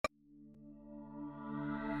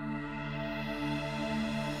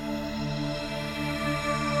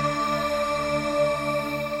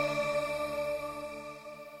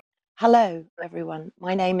Hello, everyone.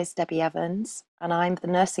 My name is Debbie Evans, and I'm the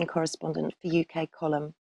nursing correspondent for UK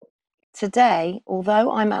Column. Today,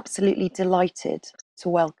 although I'm absolutely delighted to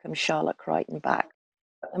welcome Charlotte Crichton back,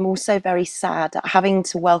 I'm also very sad at having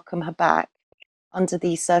to welcome her back under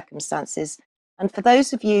these circumstances. And for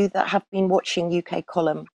those of you that have been watching UK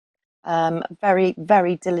Column very,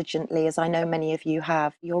 very diligently, as I know many of you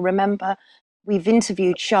have, you'll remember we've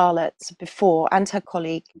interviewed Charlotte before and her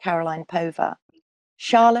colleague Caroline Pova.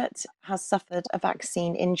 Charlotte has suffered a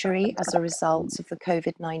vaccine injury as a result of the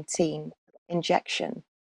COVID-19 injection,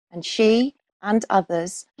 and she and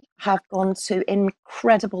others have gone to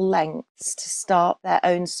incredible lengths to start their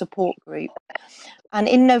own support group. And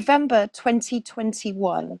in November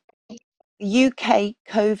 2021, the UK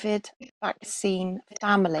COVID vaccine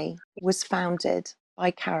family was founded by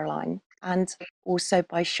Caroline and also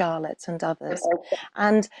by Charlotte and others.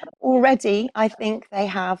 And already, I think they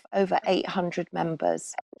have over 800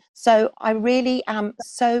 members. So I really am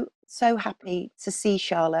so happy to see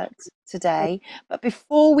Charlotte today. But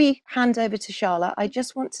before we hand over to Charlotte, I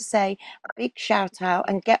just want to say a big shout out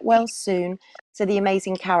and get well soon to the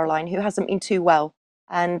amazing Caroline, who hasn't been too well.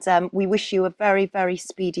 And we wish you a very, very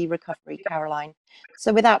speedy recovery, Caroline.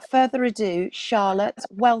 So without further ado, Charlotte,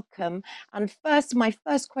 welcome. And first, my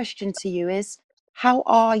first question to you is, how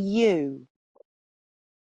are you?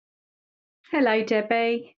 Hello,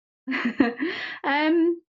 Debbie.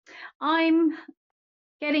 I'm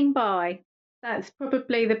getting by. That's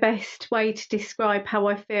probably the best way to describe how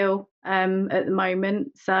I feel at the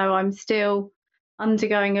moment. So I'm still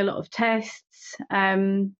undergoing a lot of tests.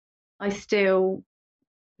 I still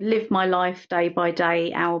live my life day by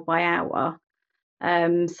day, hour by hour.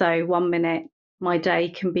 So 1 minute my day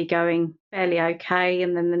can be going fairly okay,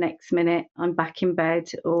 and then the next minute I'm back in bed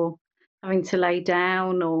or having to lay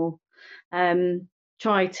down or um,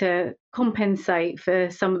 try to compensate for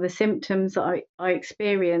some of the symptoms that I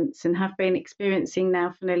experience and have been experiencing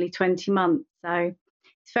now for nearly 20 months. So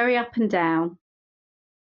it's very up and down.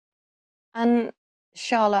 And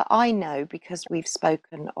Charlotte, I know because we've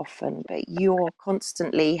spoken often, but you're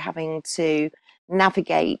constantly having to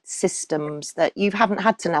navigate systems that you haven't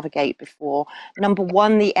had to navigate before. Number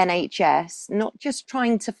one, the NHS, not just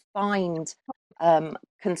trying to find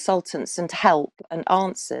consultants and help and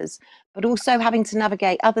answers, but also having to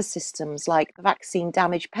navigate other systems like the Vaccine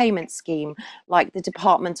Damage Payment Scheme, like the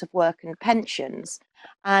Department of Work and Pensions.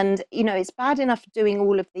 And, you know, it's bad enough doing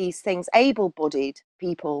all of these things, able bodied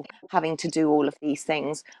people having to do all of these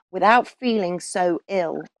things without feeling so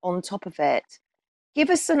ill on top of it. Give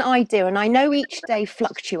us an idea. And I know each day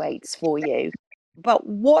fluctuates for you, but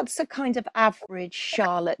what's a kind of average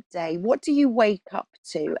Charlotte day? What do you wake up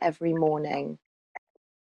to every morning?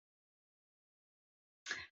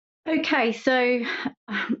 Okay, so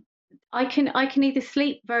I can either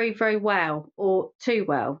sleep very, very well or too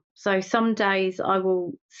well. So some days I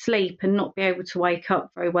will sleep and not be able to wake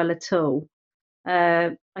up very well at all.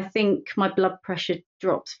 I think my blood pressure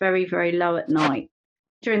drops very, very low at night.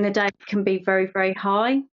 During the day, it can be very, very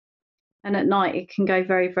high, and at night, it can go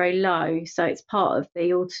very, very low. So it's part of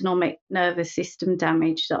the autonomic nervous system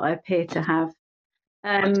damage that I appear to have.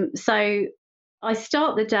 So I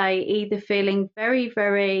start the day either feeling very,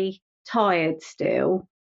 very tired still,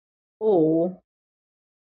 or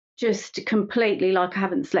just completely like I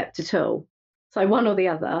haven't slept at all. So one or the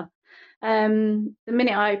other. The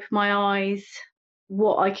minute I open my eyes,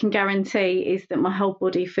 what I can guarantee is that my whole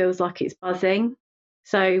body feels like it's buzzing.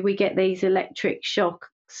 So we get these electric shocks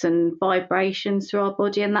and vibrations through our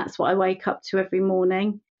body, and that's what I wake up to every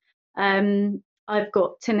morning. I've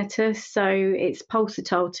got tinnitus, so it's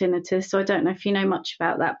pulsatile tinnitus. So I don't know if you know much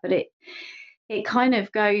about that, but it kind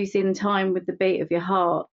of goes in time with the beat of your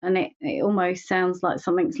heart, and it almost sounds like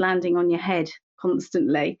something's landing on your head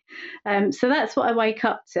constantly. So that's what I wake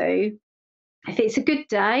up to. If it's a good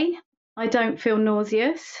day, I don't feel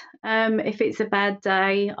nauseous. If it's a bad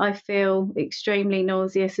day, I feel extremely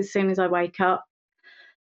nauseous as soon as I wake up.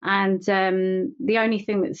 And the only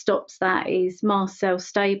thing that stops that is mast cell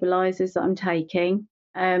stabilizers that I'm taking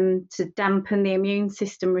to dampen the immune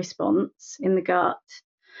system response in the gut.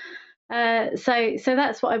 So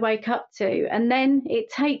that's what I wake up to, and then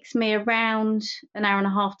it takes me around an hour and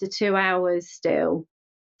a half to 2 hours still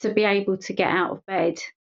to be able to get out of bed,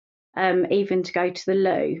 even to go to the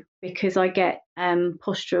loo, because I get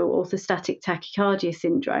postural orthostatic tachycardia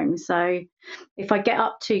syndrome. So if I get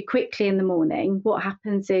up too quickly in the morning, what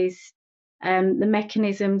happens is the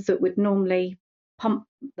mechanisms that would normally pump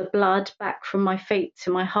the blood back from my feet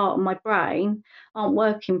to my heart and my brain aren't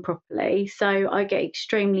working properly. So I get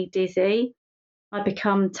extremely dizzy. I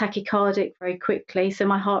become tachycardic very quickly. So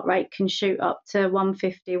my heart rate can shoot up to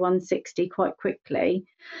 150, 160 quite quickly.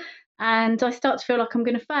 And I start to feel like I'm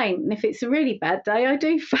going to faint. And if it's a really bad day, I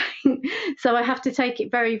do faint. So I have to take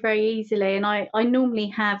it very, very easily. And I normally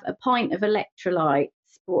have a pint of electrolytes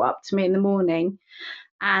brought up to me in the morning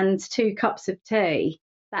and 2 cups of tea.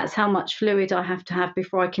 That's how much fluid I have to have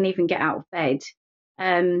before I can even get out of bed,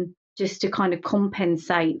 just to kind of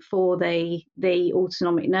compensate for the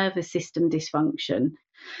autonomic nervous system dysfunction.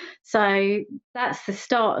 So that's the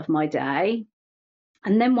start of my day.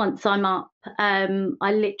 And then once I'm up, I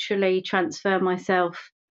literally transfer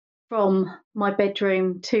myself from my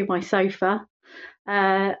bedroom to my sofa.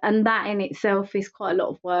 And that in itself is quite a lot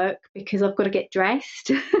of work because I've got to get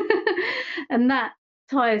dressed and that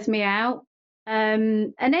tires me out.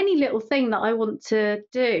 And any little thing that I want to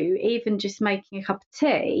do, even just making a cup of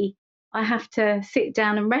tea, I have to sit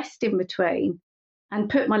down and rest in between and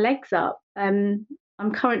put my legs up. I'm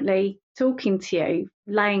currently talking to you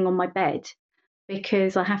laying on my bed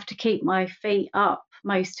because I have to keep my feet up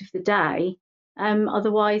most of the day.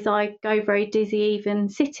 Otherwise, I go very dizzy even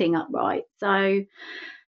sitting upright. So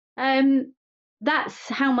um, that's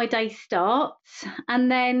how my day starts.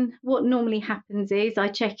 And then what normally happens is I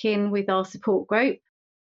check in with our support group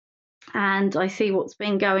and I see what's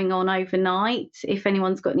been going on overnight, if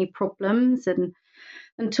anyone's got any problems, and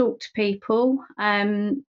talk to people,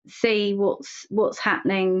 see what's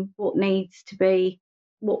happening, what needs to be,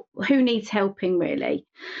 who needs helping really,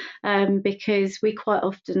 because we quite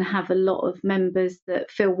often have a lot of members that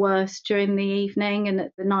feel worse during the evening and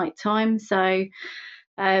at the night time. So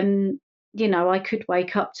I could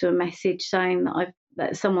wake up to a message saying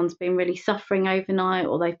that someone's been really suffering overnight,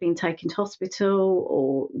 or they've been taken to hospital,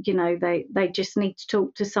 or they just need to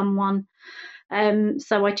talk to someone.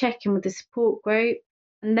 So I check in with the support group,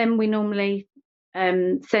 and then we normally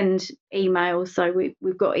send emails. So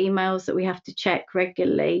we've got emails that we have to check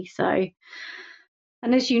regularly. So,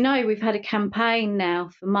 and as you know, we've had a campaign now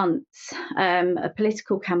for months, a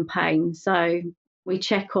political campaign. So we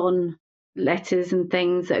check on letters and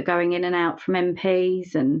things that are going in and out from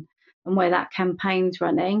MPs and where that campaign's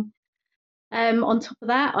running. On top of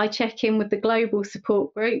that, I check in with the global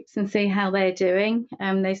support groups and see how they're doing.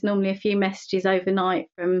 There's normally a few messages overnight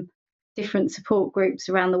from different support groups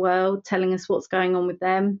around the world telling us what's going on with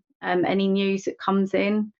them. Any news that comes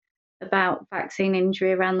in about vaccine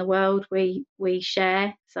injury around the world, we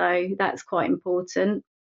share. So that's quite important.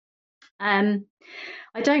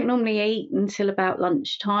 I don't normally eat until about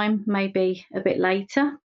lunchtime, maybe a bit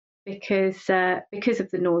later, because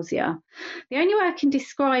of the nausea. The only way I can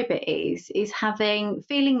describe it is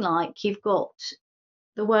feeling like you've got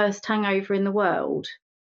the worst hangover in the world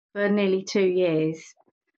for nearly 2 years.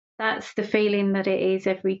 That's the feeling that it is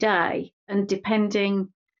every day, and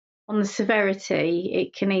depending on the severity,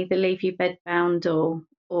 it can either leave you bedbound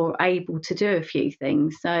or able to do a few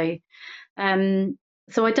things. So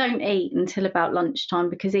so I don't eat until about lunchtime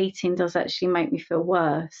because eating does actually make me feel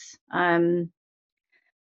worse. And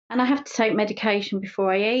I have to take medication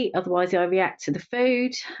before I eat, otherwise I react to the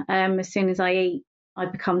food. As soon as I eat, I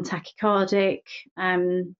become tachycardic.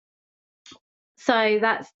 So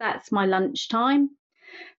that's my lunchtime.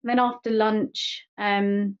 And then after lunch,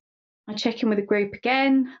 I check in with the group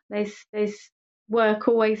again. There's work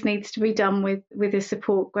always needs to be done with a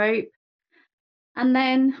support group. And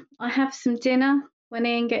then I have some dinner when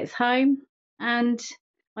Ian gets home, and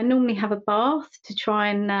I normally have a bath to try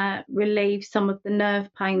and relieve some of the nerve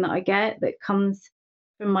pain that I get that comes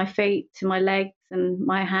from my feet to my legs and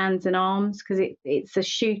my hands and arms, because it's a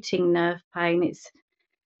shooting nerve pain.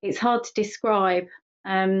 It's hard to describe.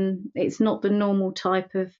 It's not the normal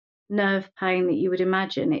type of nerve pain that you would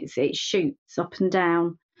imagine. It shoots up and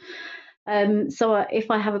down. So if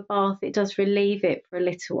I have a bath, it does relieve it for a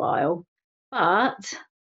little while. But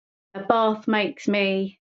a bath makes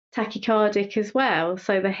me tachycardic as well.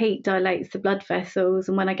 So the heat dilates the blood vessels.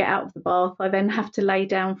 And when I get out of the bath, I then have to lay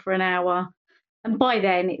down for an hour. And by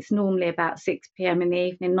then, it's normally about 6 p.m. in the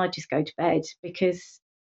evening, and I just go to bed because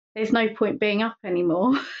there's no point being up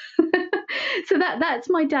anymore. So that's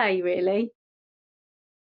my day, really.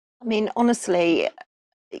 I mean, honestly,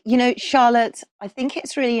 Charlotte, I think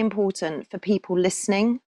it's really important for people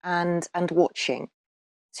listening and watching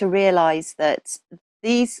to realize that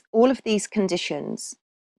all of these conditions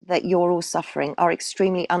that you're all suffering are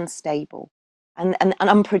extremely unstable and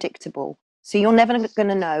unpredictable. So you're never going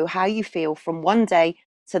to know how you feel from one day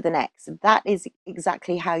to the next. That is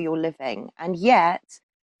exactly how you're living. And yet,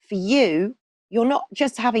 for you, you're not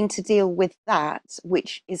just having to deal with that,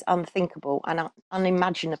 which is unthinkable and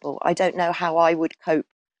unimaginable. I don't know how I would cope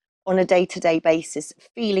on a day-to-day basis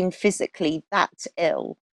feeling physically that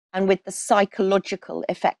ill, and with the psychological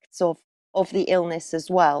effects of the illness as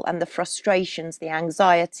well, and the frustrations, the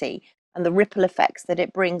anxiety, and the ripple effects that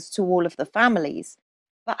it brings to all of the families.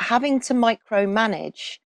 But having to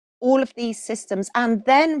micromanage all of these systems and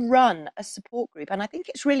then run a support group. And I think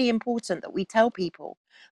it's really important that we tell people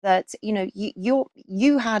that, you know,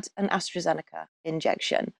 you had an AstraZeneca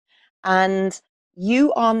injection, and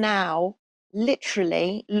you are now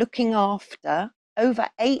literally looking after over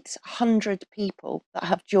 800 people that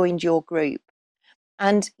have joined your group.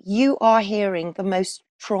 And you are hearing the most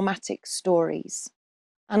traumatic stories.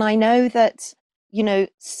 And I know that, you know,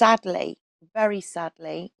 sadly, very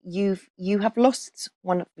sadly, you have lost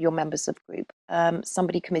one of your members of group.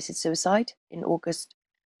 Somebody committed suicide in August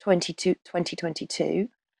 2022.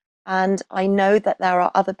 And I know that there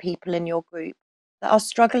are other people in your group that are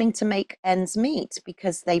struggling to make ends meet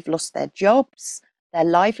because they've lost their jobs, their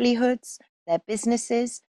livelihoods, their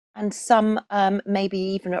businesses, and some maybe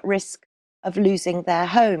even at risk of losing their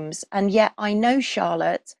homes. And yet I know,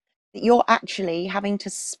 Charlotte, that you're actually having to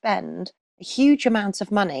spend a huge amount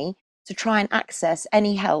of money to try and access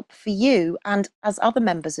any help for you and as other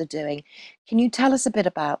members are doing. Can you tell us a bit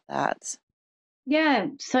about that? Yeah,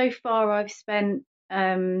 so far I've spent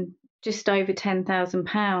just over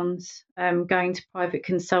 £10,000 going to private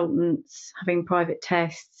consultants, having private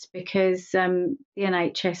tests, because the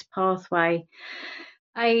NHS pathway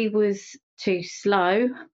A was too slow.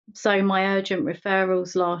 So my urgent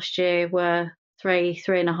referrals last year were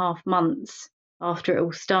 3.5 months after it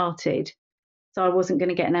all started. So I wasn't going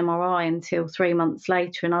to get an MRI until 3 months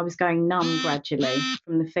later, and I was going numb gradually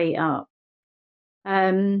from the feet up.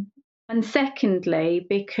 And secondly,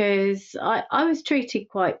 because I was treated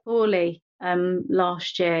quite poorly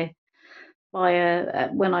last year by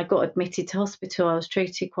when I got admitted to hospital, I was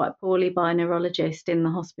treated quite poorly by a neurologist in the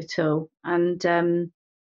hospital. And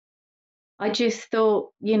I just thought,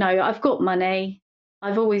 you know, I've got money.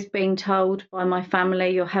 I've always been told by my family,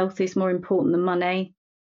 your health is more important than money.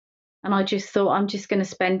 And I just thought, I'm just going to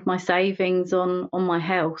spend my savings on my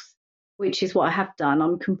health, which is what I have done.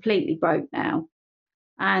 I'm completely broke now.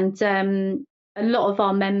 And a lot of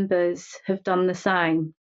our members have done the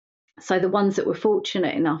same. So the ones that were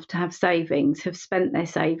fortunate enough to have savings have spent their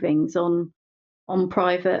savings on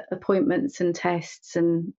private appointments and tests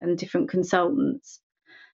and different consultants.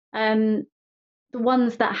 Um, the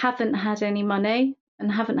ones that haven't had any money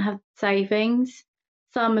and haven't had savings,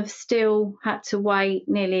 some have still had to wait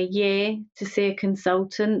nearly a year to see a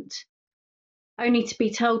consultant, only to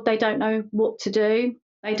be told they don't know what to do.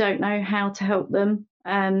 They don't know how to help them.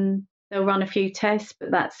 They'll run a few tests,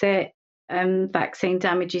 but that's it. Vaccine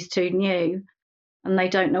damage is too new, and they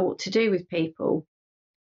don't know what to do with people.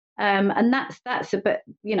 And that's a bit,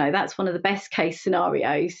 you know, that's one of the best case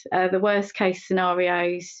scenarios. The worst case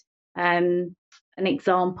scenarios. An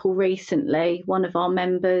example recently, one of our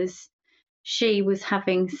members, she was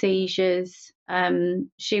having seizures.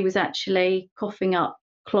 She was actually coughing up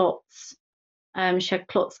clots. She had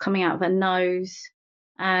clots coming out of her nose.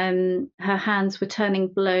 Her hands were turning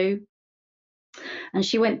blue. And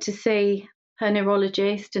she went to see her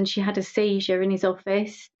neurologist, and she had a seizure in his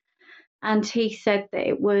office. And he said that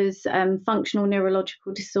it was functional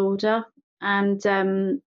neurological disorder,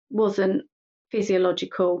 and wasn't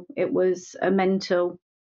physiological. It was a mental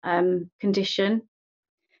condition.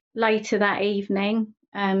 Later that evening,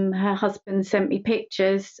 her husband sent me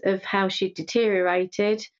pictures of how she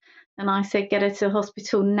deteriorated, and I said, get her to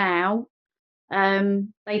hospital now.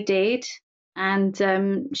 They did, and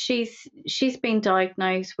she's been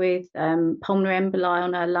diagnosed with pulmonary emboli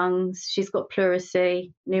on her lungs. She's got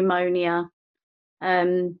pleurisy, pneumonia.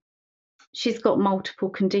 She's got multiple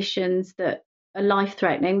conditions that are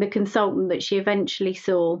life-threatening. The consultant that she eventually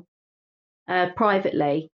saw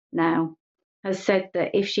privately now has said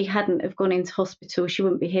that if she hadn't have gone into hospital, she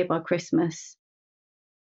wouldn't be here by Christmas.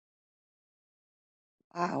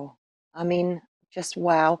 Wow. I mean, just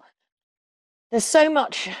wow. There's so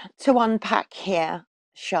much to unpack here,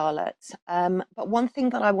 Charlotte. But one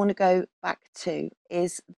thing that I want to go back to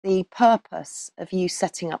is the purpose of you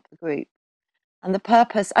setting up the group. And the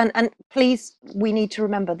purpose, and please, we need to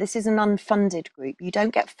remember this is an unfunded group. You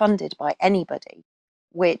don't get funded by anybody,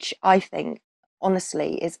 which I think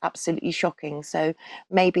honestly is absolutely shocking. So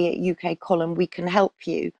maybe at UK Column we can help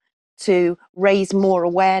you to raise more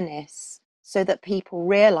awareness so that people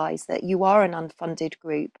realize that you are an unfunded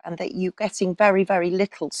group and that you're getting very, very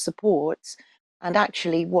little support. And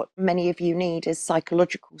actually, what many of you need is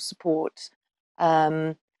psychological support,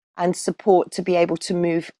 and support to be able to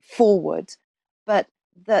move forward. But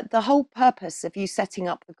the whole purpose of you setting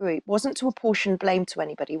up the group wasn't to apportion blame to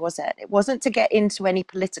anybody, was it? It wasn't to get into any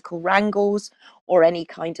political wrangles or any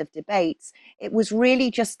kind of debates. It was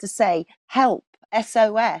really just to say, help,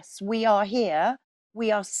 SOS, we are here,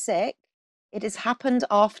 we are sick, it has happened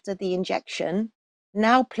after the injection.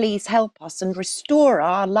 Now please help us and restore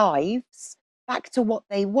our lives back to what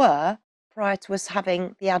they were prior to us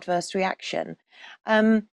having the adverse reaction.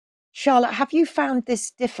 Charlotte, have you found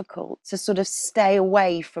this difficult to sort of stay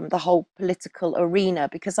away from the whole political arena?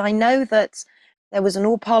 Because I know that there was an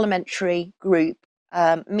all-parliamentary group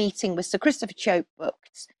meeting with Sir Christopher Chope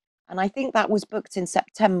booked, and I think that was booked in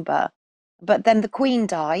September. But then the Queen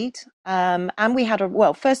died, and we had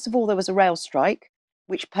well, first of all, there was a rail strike,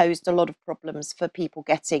 which posed a lot of problems for people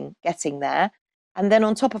getting there. And then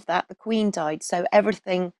on top of that, the Queen died, so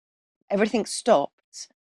everything stopped.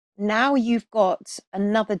 Now you've got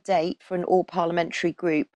another date for an all-parliamentary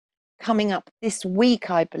group coming up this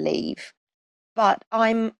week, I believe. But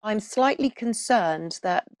I'm slightly concerned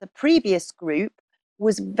that the previous group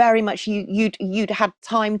was very much you'd had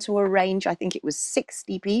time to arrange. I think it was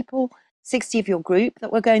 60 people, 60 of your group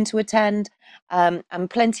that were going to attend, and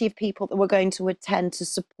plenty of people that were going to attend to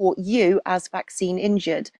support you as vaccine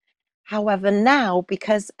injured. However, now,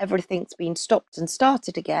 because everything's been stopped and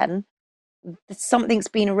started again, something's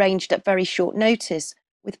been arranged at very short notice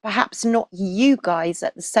with perhaps not you guys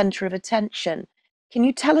at the centre of attention. Can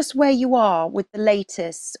you tell us where you are with the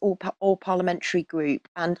latest all parliamentary group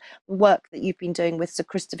and the work that you've been doing with Sir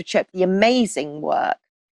Christopher Chope, the amazing work,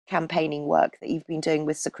 campaigning work that you've been doing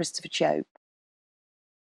with Sir Christopher Chope?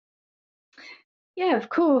 Yeah, of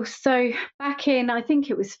course. So back in, I think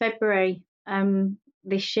it was February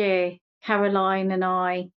this year, Caroline and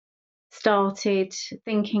I started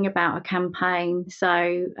thinking about a campaign.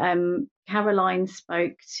 So Caroline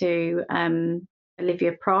spoke to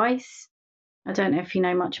Olivia Price. I don't know if you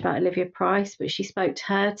know much about Olivia Price, but she spoke to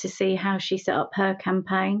her to see how she set up her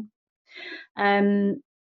campaign.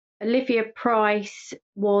 Olivia Price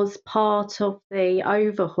was part of the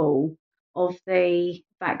overhaul of the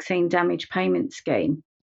vaccine damage payment scheme.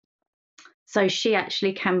 So she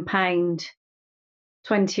actually campaigned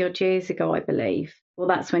 20 odd years ago, I believe. Well,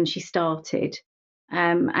 that's when she started.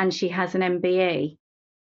 And she has an MBE.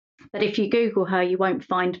 But if you Google her, you won't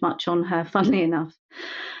find much on her, funnily enough.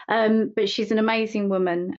 But she's an amazing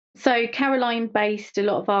woman. So Caroline based a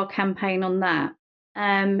lot of our campaign on that.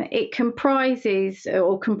 It comprised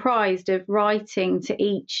of writing to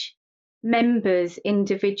each member's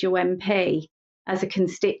individual MP as a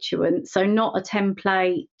constituent. So not a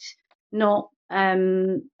template, not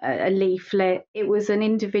a leaflet. It was an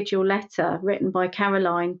individual letter written by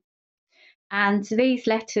Caroline. And these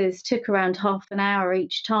letters took around half an hour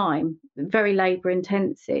each time, very labour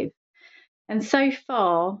intensive. And so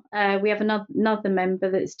far, we have another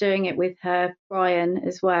member that's doing it with her, Brian,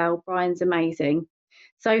 as well. Brian's amazing.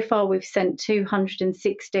 So far, we've sent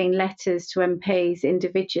 216 letters to MPs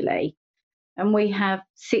individually, and we have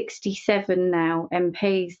 67 now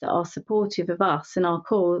MPs that are supportive of us and our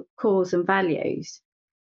cause and values.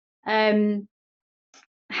 However,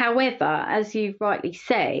 as you've rightly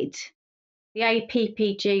said, the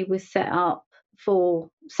APPG was set up for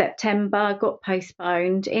September, got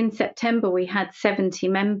postponed. In September, we had 70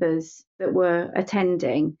 members that were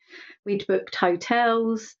attending. We'd booked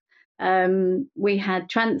hotels. We had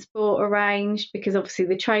transport arranged because obviously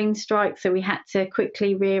the train strike, so we had to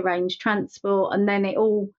quickly rearrange transport. And then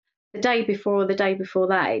the day before or the day before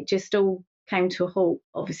that, it just all came to a halt,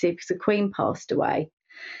 obviously, because the Queen passed away.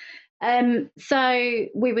 So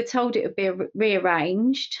we were told it would be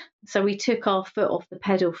rearranged. So we took our foot off the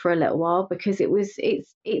pedal for a little while because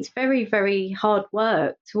it's very, very hard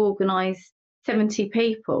work to organise 70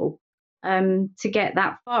 people to get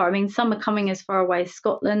that far. I mean, some are coming as far away as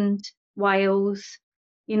Scotland, Wales.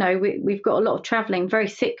 You know, we've got a lot of travelling, very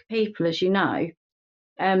sick people, as you know,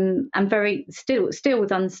 and very still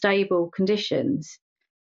with unstable conditions.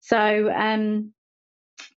 So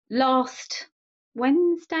last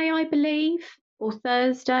Wednesday, I believe, or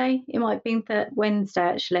Thursday. It might have been Wednesday,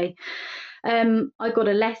 actually. I got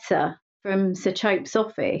a letter from Sir Chope's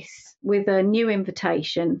office with a new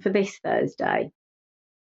invitation for this Thursday.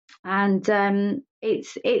 And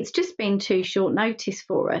it's just been too short notice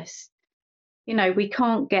for us. You know, we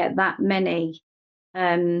can't get that many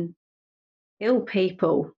ill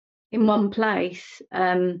people in one place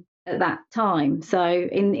at that time. So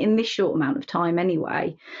in this short amount of time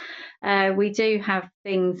anyway. We do have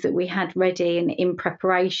things that we had ready and in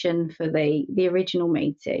preparation for the original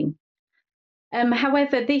meeting.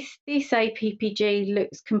 However, this APPG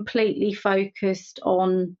looks completely focused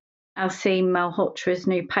on Alcine Malhotra's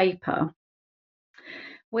new paper.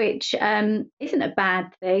 which isn't a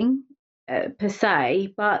bad thing per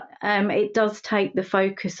se, but it does take the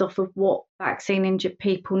focus off of what vaccine injured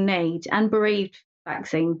people need and bereaved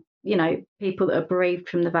vaccine, people that are bereaved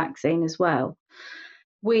from the vaccine as well.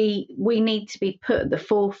 We need to be put at the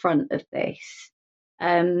forefront of this.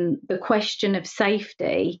 The question of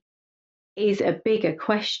safety is a bigger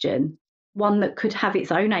question, one that could have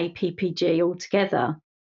its own APPG altogether,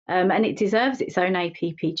 and it deserves its own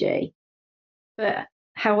APPG. But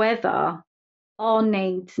however, our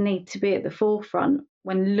needs need to be at the forefront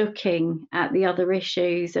when looking at the other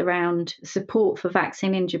issues around support for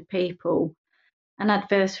vaccine injured people and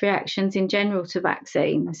adverse reactions in general to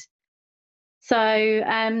vaccines. So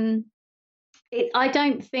I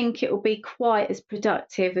don't think it will be quite as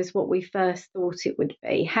productive as what we first thought it would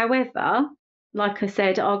be. However, like I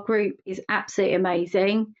said, our group is absolutely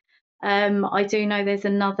amazing. I do know there's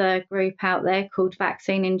another group out there called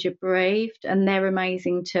Vaccine Injured Bereaved, and they're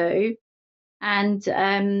amazing too.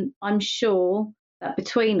 And I'm sure that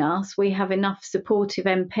between us, we have enough supportive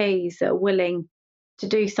MPs that are willing to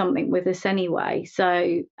do something with us anyway.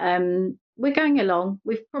 So we're going along.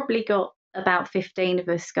 We've probably got about 15 of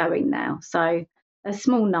us going now. So a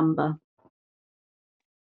small number.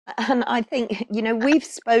 And I think, we've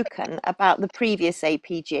spoken about the previous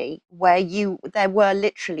APG where there were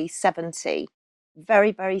literally 70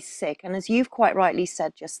 very, very sick. And as you've quite rightly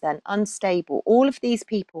said just then, unstable. All of these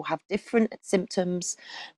people have different symptoms,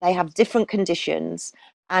 they have different conditions,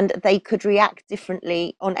 and they could react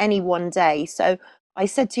differently on any one day. So I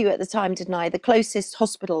said to you at the time, didn't I, the closest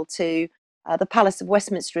hospital to the Palace of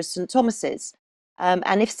Westminster is St Thomas's.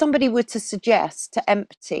 And if somebody were to suggest to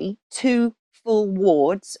empty two full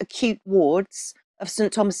wards, acute wards of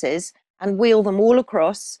St Thomas's, and wheel them all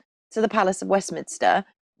across to the Palace of Westminster,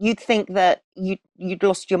 you'd think that you'd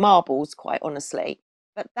lost your marbles, quite honestly.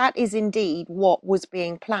 But that is indeed what was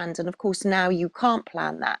being planned. And of course, now you can't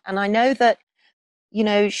plan that. And I know that,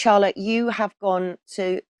 Charlotte, you have gone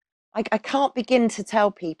to, I can't begin to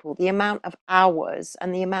tell people the amount of hours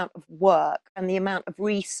and the amount of work and the amount of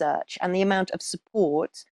research and the amount of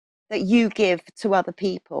support that you give to other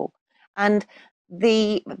people. And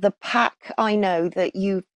the pack I know that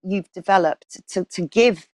you've developed to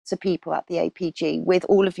give to people at the APG with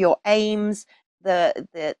all of your aims,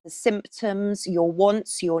 the symptoms, your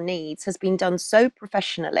wants, your needs has been done so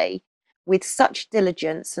professionally with such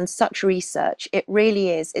diligence and such research. It really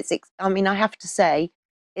is. I mean, I have to say,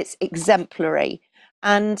 it's exemplary.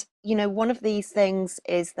 And one of these things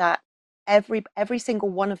is that every single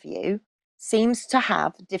one of you seems to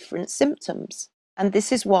have different symptoms, and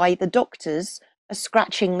this is why the doctors are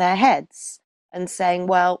scratching their heads and saying,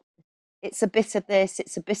 well, it's a bit of this,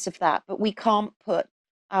 it's a bit of that, but we can't put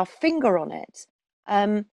our finger on it.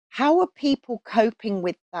 How are people coping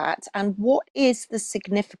with that? And what is the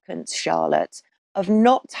significance, Charlotte, of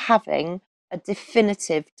not having a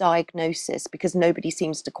definitive diagnosis because nobody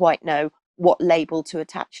seems to quite know what label to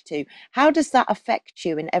attach to? How does that affect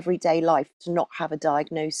you in everyday life to not have a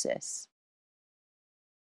diagnosis?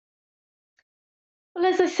 Well,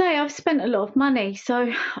 as I say, I've spent a lot of money.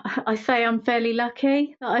 So I say I'm fairly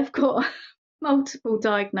lucky that I've got multiple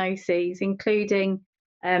diagnoses, including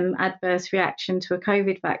adverse reaction to a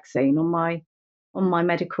COVID vaccine on my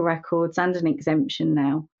medical records and an exemption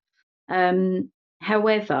now.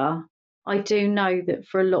 However, I do know that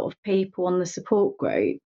for a lot of people on the support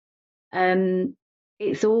group,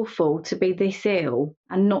 it's awful to be this ill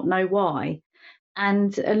and not know why.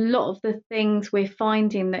 And a lot of the things we're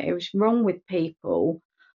finding that is wrong with people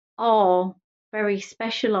are very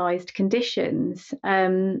specialised conditions.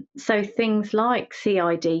 So things like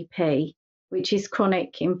CIDP, which is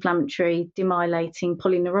chronic inflammatory demyelinating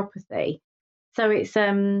polyneuropathy. So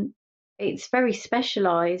it's very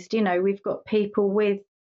specialised. We've got people with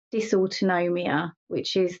dysautonomia,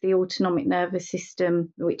 which is the autonomic nervous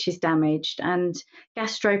system which is damaged, and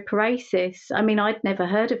gastroparesis. I mean, I'd never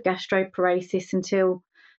heard of gastroparesis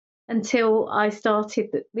until I started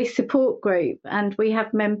this support group, and we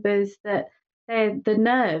have members that the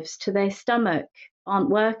nerves to their stomach aren't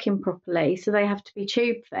working properly, so they have to be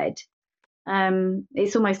tube fed.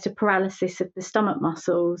 It's almost a paralysis of the stomach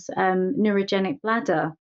muscles. Neurogenic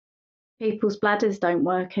bladder. People's bladders don't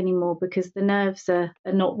work anymore because the nerves are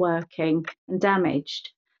not working and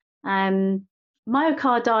damaged.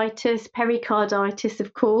 Myocarditis, pericarditis,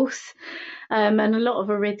 of course, and a lot of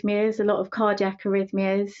arrhythmias, a lot of cardiac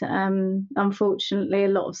arrhythmias. Unfortunately, a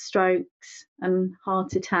lot of strokes and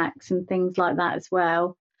heart attacks and things like that as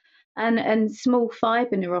well. And small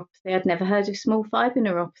fibre neuropathy. I'd never heard of small fibre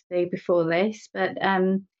neuropathy before this, but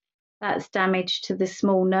that's damage to the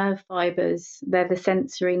small nerve fibres. They're the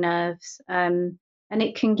sensory nerves. and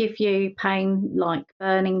it can give you pain like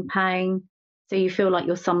burning pain, so you feel like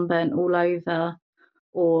you're sunburnt all over,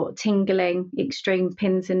 or tingling, extreme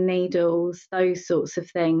pins and needles, those sorts of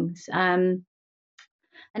things.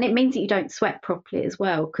 And it means that you don't sweat properly as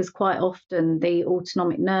well, because quite often the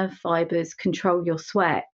autonomic nerve fibers control your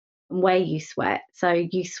sweat and where you sweat. So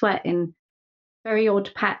you sweat in very odd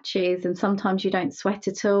patches, and sometimes you don't sweat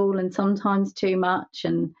at all, and sometimes too much,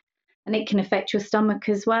 and it can affect your stomach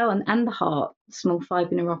as well, and the heart, small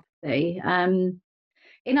fiber neuropathy.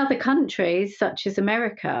 In other countries, such as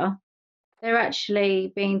America, they're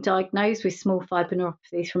actually being diagnosed with small fiber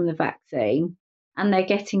neuropathies from the vaccine, and they're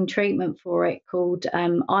getting treatment for it called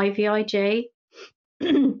IVIG.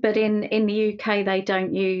 But in the UK, they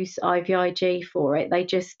don't use IVIG for it. They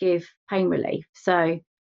just give pain relief. So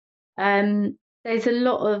there's a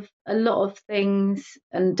lot of things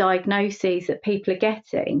and diagnoses that people are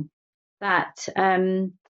getting that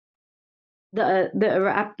that are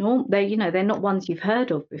abnormal. They're not ones you've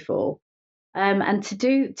heard of before. And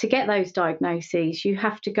to get those diagnoses, you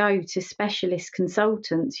have to go to specialist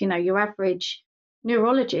consultants. Your average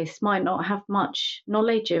neurologist might not have much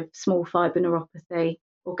knowledge of small fiber neuropathy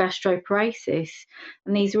or gastroparesis,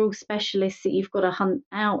 and these are all specialists that you've got to hunt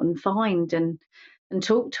out and find, and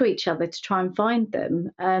talk to each other to try and find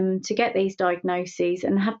them, to get these diagnoses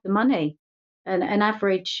and have the money. An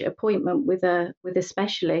average appointment with a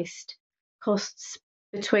specialist costs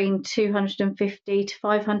between 250 to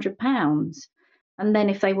 £500. And then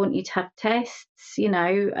if they want you to have tests,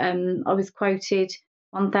 I was quoted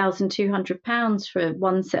 £1,200 for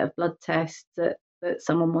one set of blood tests that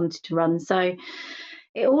someone wanted to run. So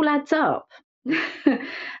it all adds up.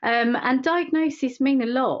 And diagnoses mean a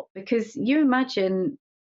lot, because you imagine,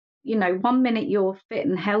 1 minute you're fit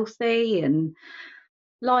and healthy and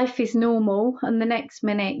life is normal, and the next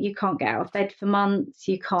minute you can't get out of bed for months,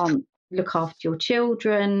 you can't look after your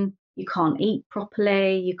children, you can't eat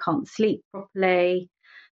properly, you can't sleep properly.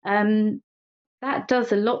 Um, that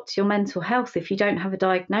does a lot to your mental health if you don't have a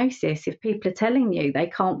diagnosis, if people are telling you they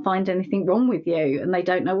can't find anything wrong with you and they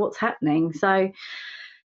don't know what's happening. So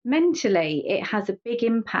mentally, it has a big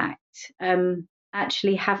impact.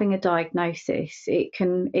 Actually having a diagnosis, it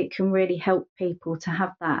can really help people to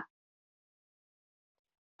have that.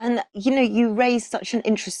 And you raised such an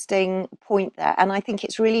interesting point there. And I think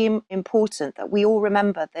it's really important that we all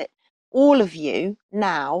remember that all of you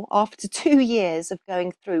now, after 2 years of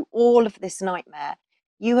going through all of this nightmare,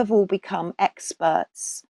 you have all become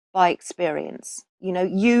experts by experience.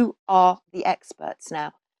 You are the experts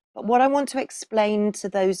now. But what I want to explain to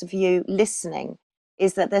those of you listening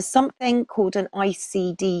is that there's something called an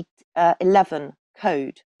ICD 11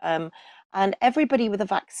 code. And everybody with a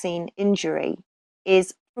vaccine injury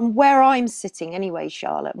is, from where I'm sitting anyway,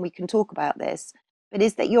 Charlotte, and we can talk about this, but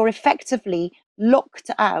is that you're effectively locked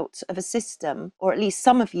out of a system, or at least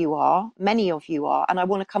some of you are, many of you are, and I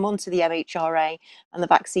want to come on to the MHRA and the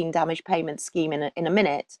Vaccine Damage Payment Scheme in a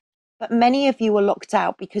minute, but many of you are locked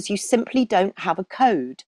out because you simply don't have a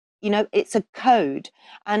code. It's a code.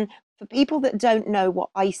 And for people that don't know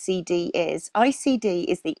what ICD is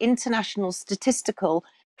the International Statistical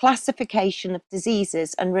Classification of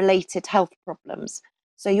Diseases and Related Health Problems.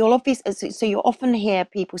 So you'll often hear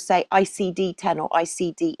people say ICD-10 or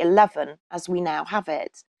ICD-11 as we now have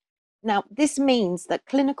it. Now, this means that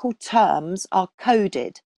clinical terms are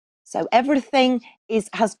coded. So everything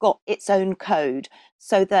has got its own code,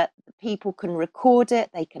 so that people can record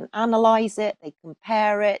it, they can analyze it, they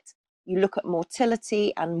compare it. You look at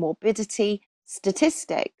mortality and morbidity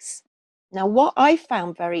statistics. Now, what I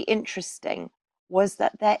found very interesting was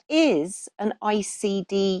that there is an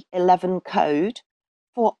ICD-11 code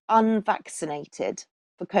for unvaccinated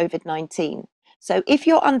for COVID-19. So if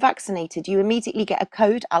you're unvaccinated, you immediately get a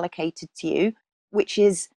code allocated to you, which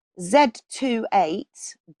is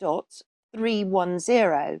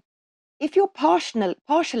Z28.310. If you're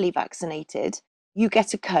partially vaccinated, you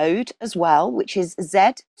get a code as well, which is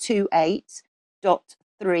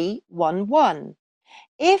Z28.311.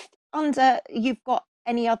 If you've got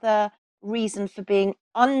any other reason for being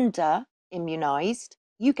under immunized,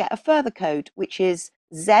 you get a further code, which is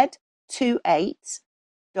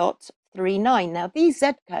Z28.39. Now, these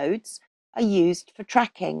Z codes are used for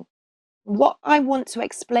tracking. What I want to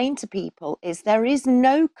explain to people is there is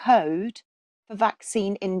no code for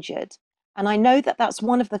vaccine injured. And I know that that's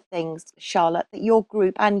one of the things, Charlotte, that your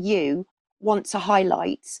group and you want to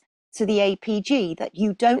highlight to the APG, that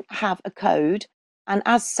you don't have a code, and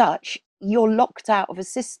as such, you're locked out of a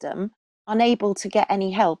system, unable to get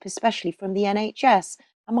any help, especially from the NHS.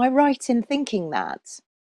 Am I right in thinking that?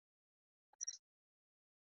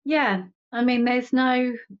 Yeah, I mean, there's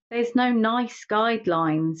no nice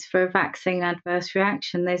guidelines for a vaccine adverse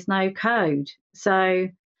reaction. There's no code. So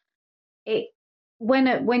it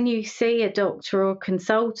when you see a doctor or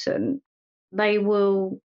consultant, they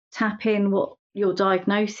will tap in what your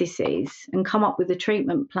diagnosis is and come up with a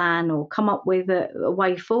treatment plan or come up with a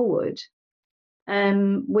way forward.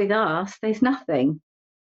 With us, there's nothing.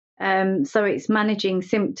 So it's managing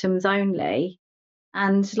symptoms only.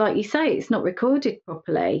 And like you say, it's not recorded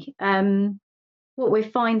properly. What we're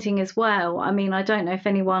finding as well, I mean, I don't know if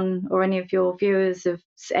anyone or any of your viewers have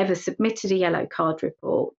ever submitted a yellow card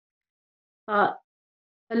report, but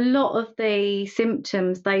a lot of the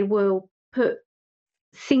symptoms they will put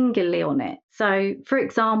singularly on it. So, for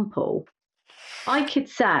example, I could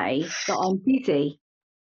say that I'm dizzy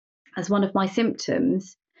as one of my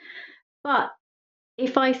symptoms, but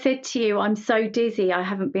if I said to you, I'm so dizzy, I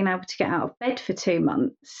haven't been able to get out of bed for 2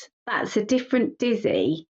 months, that's a different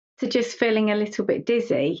dizzy to just feeling a little bit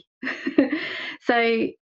dizzy. So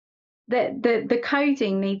the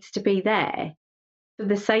coding needs to be there for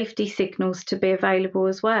the safety signals to be available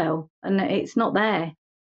as well, and it's not there.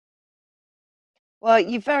 Well,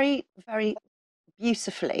 you very, very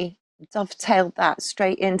beautifully dovetailed that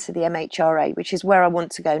straight into the MHRA, which is where I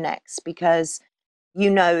want to go next, because you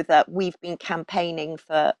know that we've been campaigning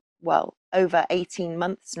for, well, over 18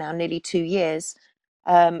 months now, nearly 2 years,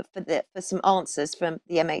 for some answers from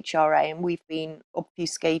the MHRA, and we've been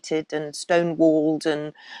obfuscated and stonewalled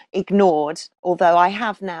and ignored. Although I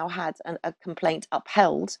have now had a complaint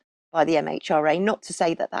upheld by the MHRA, not to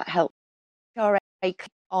say that that helped. MHRA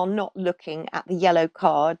are not looking at the yellow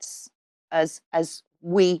cards as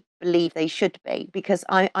we believe they should be, because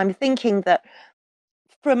I'm thinking that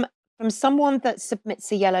from someone that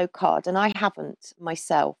submits a yellow card, and I haven't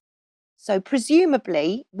myself. So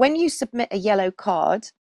presumably, when you submit a yellow card,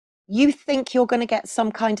 you think you're going to get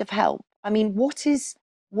some kind of help. I mean, what is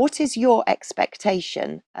your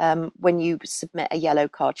expectation when you submit a yellow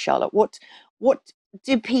card, Charlotte? What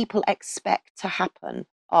do people expect to happen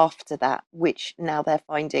after that, which now they're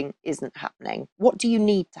finding isn't happening? What do you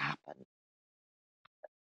need to happen?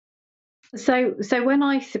 So when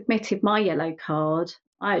I submitted my yellow card,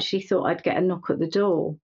 I actually thought I'd get a knock at the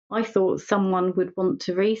door. I thought someone would want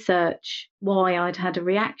to research why I'd had a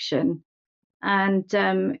reaction, and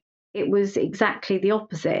it was exactly the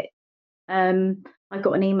opposite. I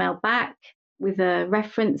got an email back with a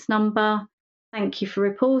reference number. Thank you for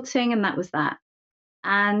reporting, and that was that.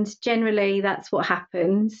 And generally, that's what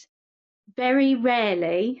happens. Very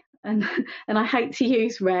rarely, and and I hate to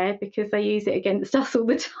use rare because they use it against us all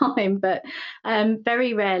the time, but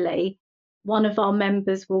very rarely one of our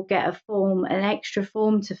members will get a form, an extra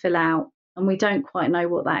form to fill out, and we don't quite know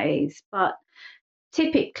what that is. But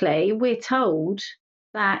typically, we're told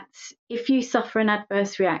that if you suffer an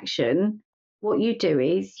adverse reaction, what you do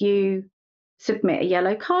is you submit a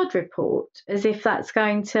yellow card report as if that's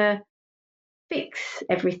going to fix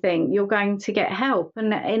everything. You're going to get help.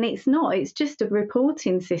 And it's not, it's just a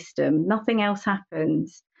reporting system. Nothing else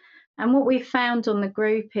happens. And what we've found on the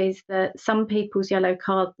group is that some people's yellow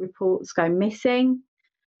card reports go missing.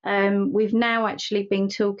 We've now actually been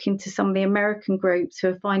talking to some of the American groups who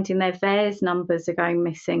are finding their VAERS numbers are going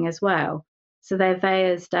missing as well. So their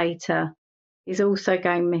VAERS data is also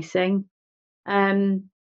going missing. When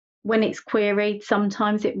it's queried,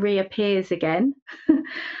 sometimes it reappears again.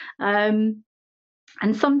 um,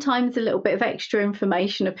 and sometimes a little bit of extra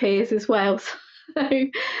information appears as well. So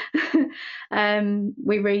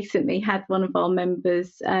we recently had one of our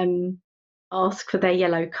members ask for their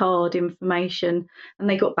yellow card information, and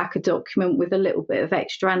they got back a document with a little bit of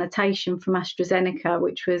extra annotation from AstraZeneca,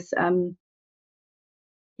 which was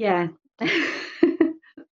yeah.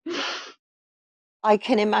 I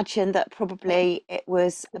can imagine that probably it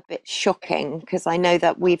was a bit shocking, because I know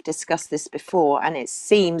that we've discussed this before, and it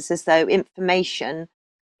seems as though information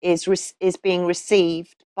is being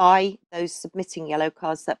received by those submitting yellow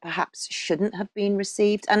cards that perhaps shouldn't have been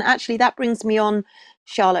received. And actually, that brings me on,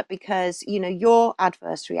 Charlotte, because your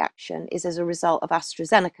adverse reaction is as a result of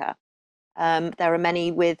AstraZeneca. There are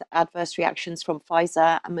many with adverse reactions from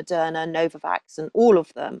Pfizer and Moderna, Novavax, and all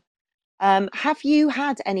of them. Have you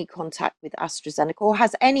had any contact with AstraZeneca, or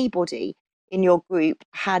has anybody in your group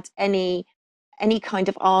had any kind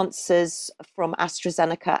of answers from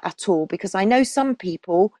AstraZeneca at all? Because I know some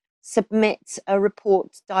people submit a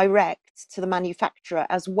report direct to the manufacturer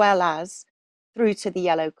as well as through to the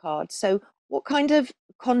yellow card. So what kind of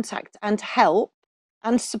contact and help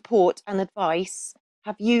and support and advice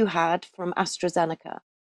have you had from AstraZeneca?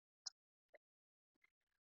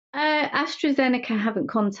 AstraZeneca haven't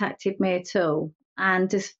contacted me at all.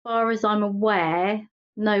 And as far as I'm aware,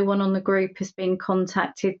 no one on the group has been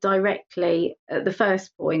contacted directly at the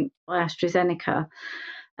first point by AstraZeneca.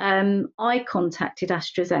 I contacted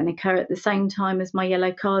AstraZeneca at the same time as my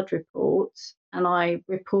yellow card report, and I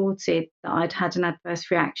reported that I'd had an adverse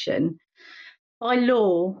reaction. By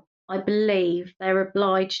law, I believe they're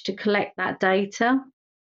obliged to collect that data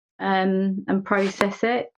and process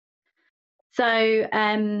it. So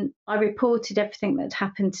I reported everything that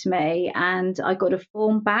happened to me, and I got a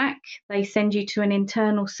form back. They send you to an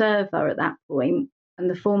internal server at that point, and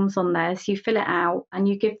the form's on there. So you fill it out and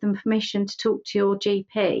you give them permission to talk to your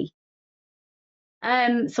GP.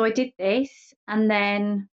 So I did this, and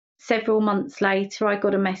then several months later, I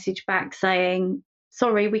got a message back saying,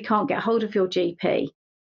 "Sorry, we can't get hold of your GP.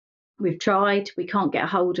 We've tried, we can't get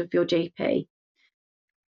hold of your GP."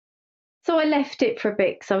 So I left it for a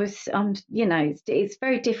bit because I was, it's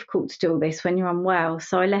very difficult to do all this when you're unwell.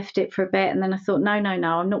 So I left it for a bit, and then I thought, no,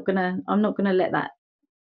 I'm not gonna let that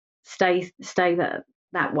stay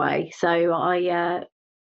that way. So I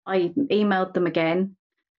emailed them again,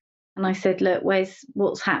 and I said, look,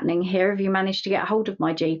 what's happening here? Have you managed to get hold of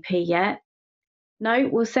my GP yet? No,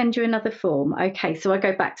 we'll send you another form. Okay, so I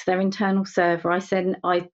go back to their internal server.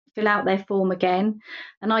 I fill out their form again,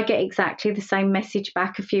 and I get exactly the same message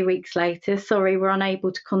back a few weeks later. Sorry, we're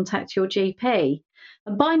unable to contact your GP.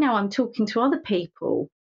 And by now, I'm talking to other people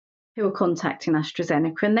who are contacting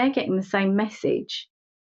AstraZeneca, and they're getting the same message.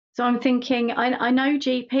 So I'm thinking, I know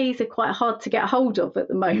GPs are quite hard to get hold of at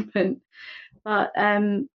the moment, but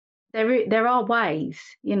there are ways,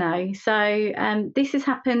 So this has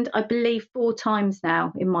happened, I believe, 4 times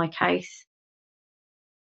now in my case.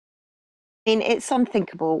 I mean, it's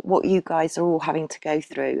unthinkable what you guys are all having to go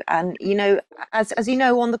through. And, as you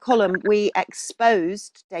know, on the column, we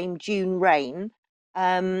exposed Dame June Rain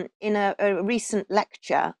in a recent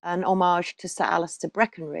lecture, an homage to Sir Alistair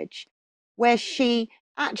Breckenridge, where she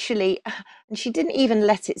actually, and she didn't even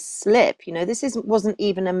let it slip, wasn't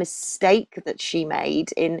even a mistake that she made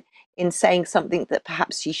in saying something that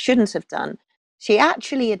perhaps she shouldn't have done. She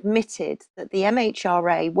actually admitted that the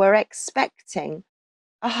MHRA were expecting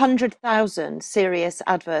 100,000 serious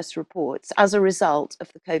adverse reports as a result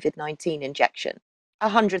of the COVID-19 injection.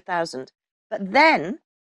 100,000. But then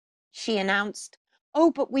she announced,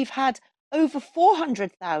 oh, but we've had over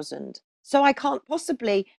 400,000. So I can't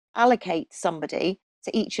possibly allocate somebody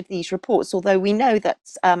to each of these reports, although we know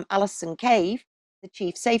that Alison Cave, the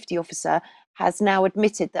chief safety officer, has now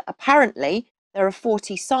admitted that apparently there are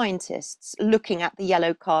 40 scientists looking at the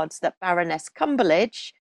yellow cards that Baroness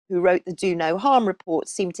Cumberledge, who wrote the Do No Harm report,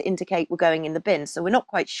 seemed to indicate were going in the bin. So we're not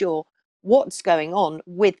quite sure what's going on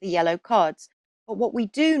with the yellow cards. But what we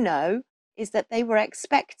do know is that they were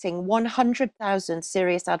expecting 100,000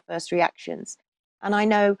 serious adverse reactions. And I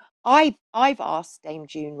know I've asked Dame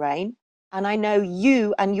June Rain, and I know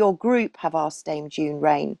you and your group have asked Dame June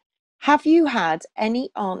Rain. Have you had any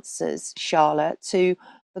answers, Charlotte, to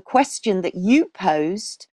the question that you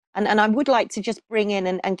posed? And I would like to just bring in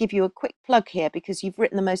and give you a quick plug here, because you've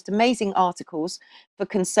written the most amazing articles for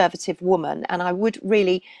Conservative Woman. And I would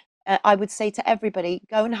really, I would say to everybody,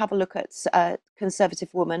 go and have a look at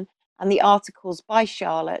Conservative Woman and the articles by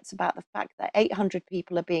Charlotte about the fact that 800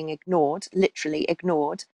 people are being ignored, literally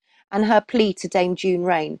ignored, and her plea to Dame June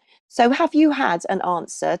Rain. So have you had an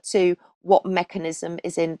answer to what mechanism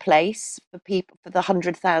is in place for people, for the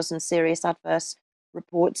 100,000 serious adverse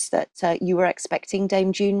reports that you were expecting,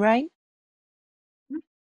 Dame June Rain?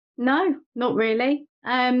 No, not really.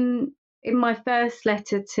 In my first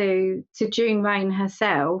letter to June Rain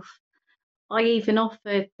herself, I even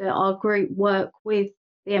offered that our group work with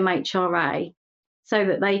the MHRA so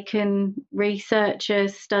that they can research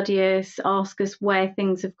us, study us, ask us where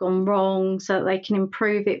things have gone wrong so that they can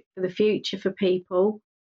improve it for the future for people.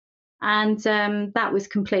 And that was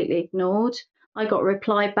completely ignored. I got a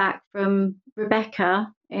reply back from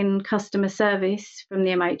Rebecca in customer service from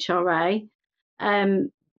the MHRA,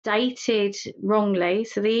 dated wrongly.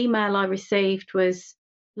 So the email I received was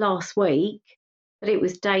last week, but it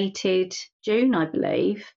was dated June, I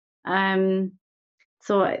believe.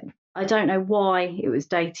 So I don't know why it was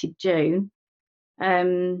dated June,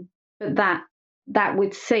 but that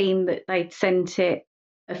would seem that they'd sent it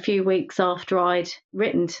a few weeks after I'd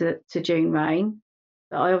written to June Rain,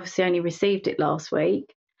 but I obviously only received it last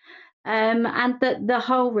week. And that the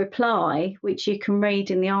whole reply, which you can read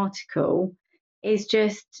in the article, is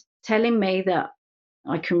just telling me that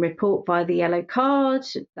I can report via the yellow card,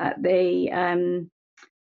 that the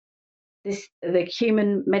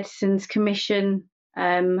Human Medicines Commission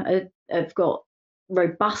have got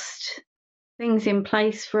robust things in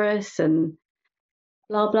place for us, and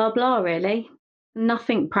blah blah blah. Really.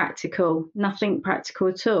 nothing practical, nothing practical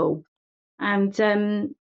at all.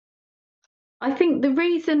 And I think the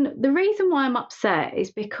reason why I'm upset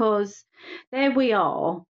is because there we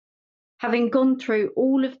are, having gone through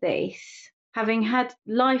all of this, having had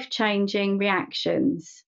life changing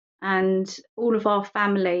reactions, and all of our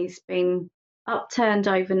families been upturned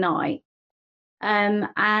overnight.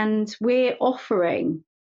 And we're offering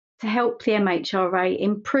to help the MHRA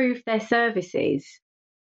improve their services.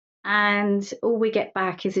 And all we get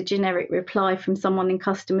back is a generic reply from someone in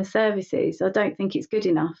customer services. I don't think it's good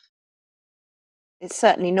enough. It's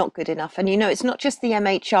certainly not good enough. And it's not just the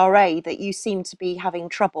MHRA that you seem to be having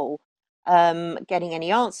trouble getting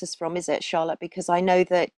any answers from, is it, Charlotte? Because I know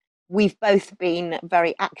that we've both been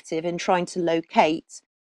very active in trying to locate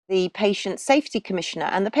the Patient Safety Commissioner.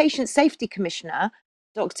 And the Patient Safety Commissioner,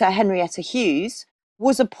 Dr. Henrietta Hughes,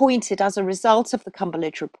 was appointed as a result of the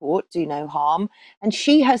Cumberledge report, Do No Harm. And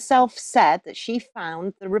she herself said that she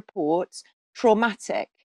found the report traumatic.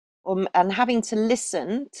 And having to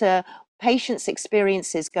listen to patients'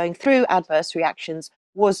 experiences going through adverse reactions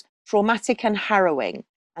was traumatic and harrowing,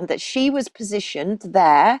 and that she was positioned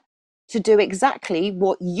there to do exactly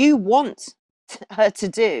what you want her to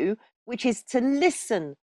do, which is to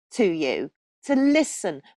listen to you, to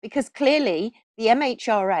listen, because clearly the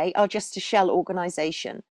MHRA are just a shell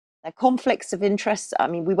organisation. Their conflicts of interest, I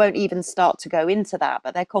mean, we won't even start to go into that,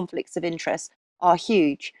 but their conflicts of interest are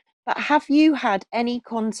huge. But have you had any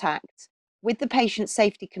contact with the Patient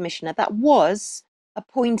Safety Commissioner that was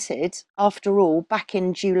appointed, after all, back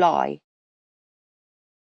in July?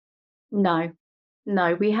 No,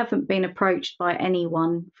 no, we haven't been approached by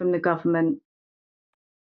anyone from the government.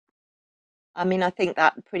 I mean, I think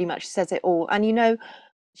that pretty much says it all. And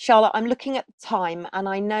Charlotte, I'm looking at the time, and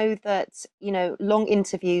I know that, long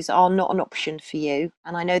interviews are not an option for you.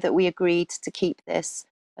 And I know that we agreed to keep this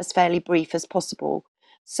as fairly brief as possible.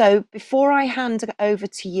 So before I hand it over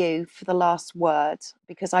to you for the last word,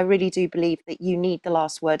 because I really do believe that you need the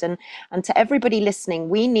last word, and to everybody listening,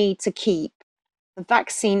 we need to keep the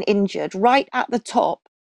vaccine injured right at the top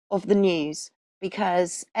of the news,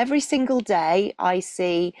 because every single day I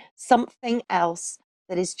see something else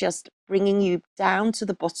that is just bringing you down to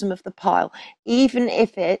the bottom of the pile, even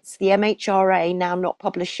if it's the MHRA now not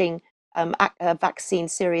publishing vaccine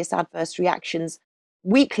serious adverse reactions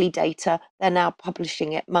weekly data, they're now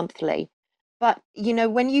publishing it monthly. But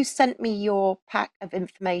when you sent me your pack of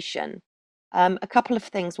information, a couple of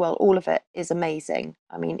things. Well, all of it is amazing.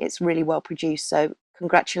 I mean, it's really well produced. So,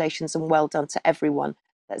 congratulations and well done to everyone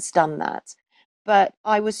that's done that. But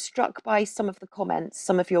I was struck by some of the comments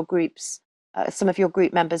some of your group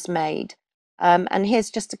members made. And here's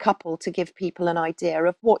just a couple to give people an idea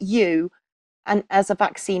of what you, and as a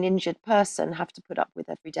vaccine injured person, have to put up with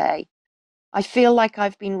every day. I feel like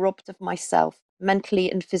I've been robbed of myself.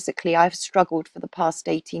 Mentally and physically, I've struggled for the past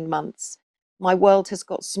 18 months. My world has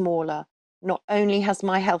got smaller. Not only has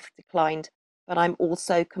my health declined, but I'm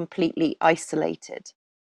also completely isolated.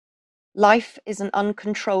 Life is an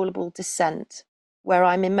uncontrollable descent where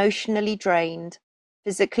I'm emotionally drained,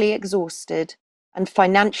 physically exhausted, and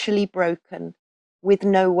financially broken, with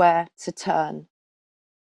nowhere to turn.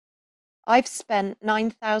 I've spent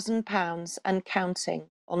 £9,000 and counting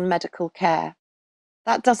on medical care.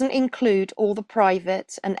 That doesn't include all the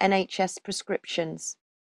private and NHS prescriptions.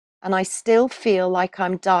 And I still feel like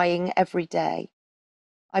I'm dying every day.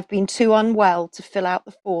 I've been too unwell to fill out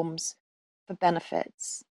the forms for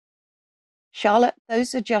benefits. Charlotte,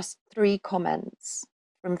 those are just 3 comments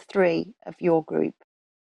from 3 of your group.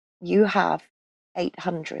 You have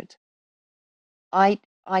 800. I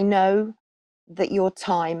know that your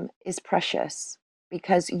time is precious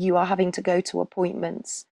because you are having to go to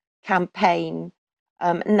appointments, campaign,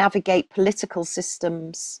 navigate political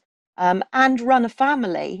systems, and run a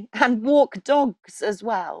family and walk dogs as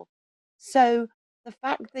well. So the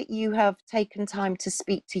fact that you have taken time to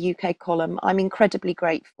speak to UK Column, I'm incredibly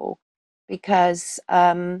grateful, because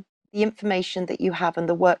the information that you have and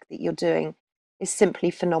the work that you're doing is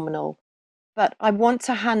simply phenomenal. But I want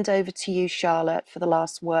to hand over to you, Charlotte, for the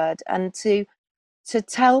last word, and to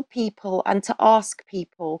tell people and to ask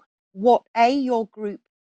people what your group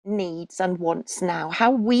needs and wants now, how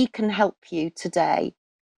we can help you today,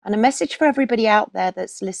 and a message for everybody out there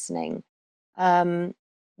that's listening.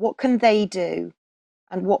 What can they do,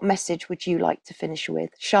 and what message would you like to finish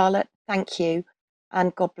with? Charlotte, thank you,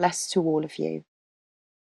 and God bless to all of you.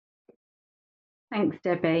 Thanks,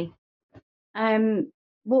 Debbie.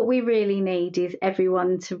 What we really need is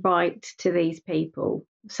everyone to write to these people.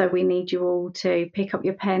 So we need you all to pick up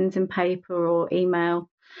your pens and paper or email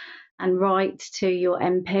and write to your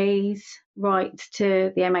MPs, write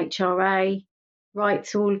to the MHRA, write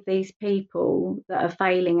to all of these people that are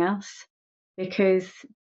failing us, because,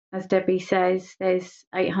 as Debbie says, there's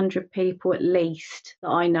 800 people at least that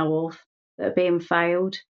I know of that are being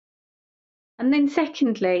failed. And then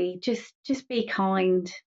secondly, just be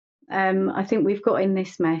kind. I think we've got in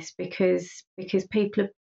this mess because people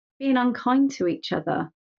are being unkind to each other,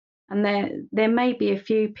 and there may be a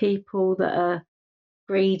few people that are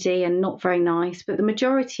greedy and not very nice, but the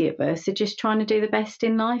majority of us are just trying to do the best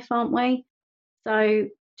in life, aren't we? So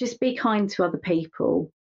just be kind to other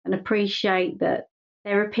people and appreciate that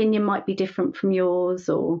their opinion might be different from yours,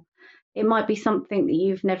 or it might be something that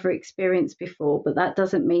you've never experienced before, but that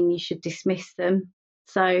doesn't mean you should dismiss them.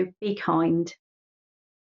 So be kind.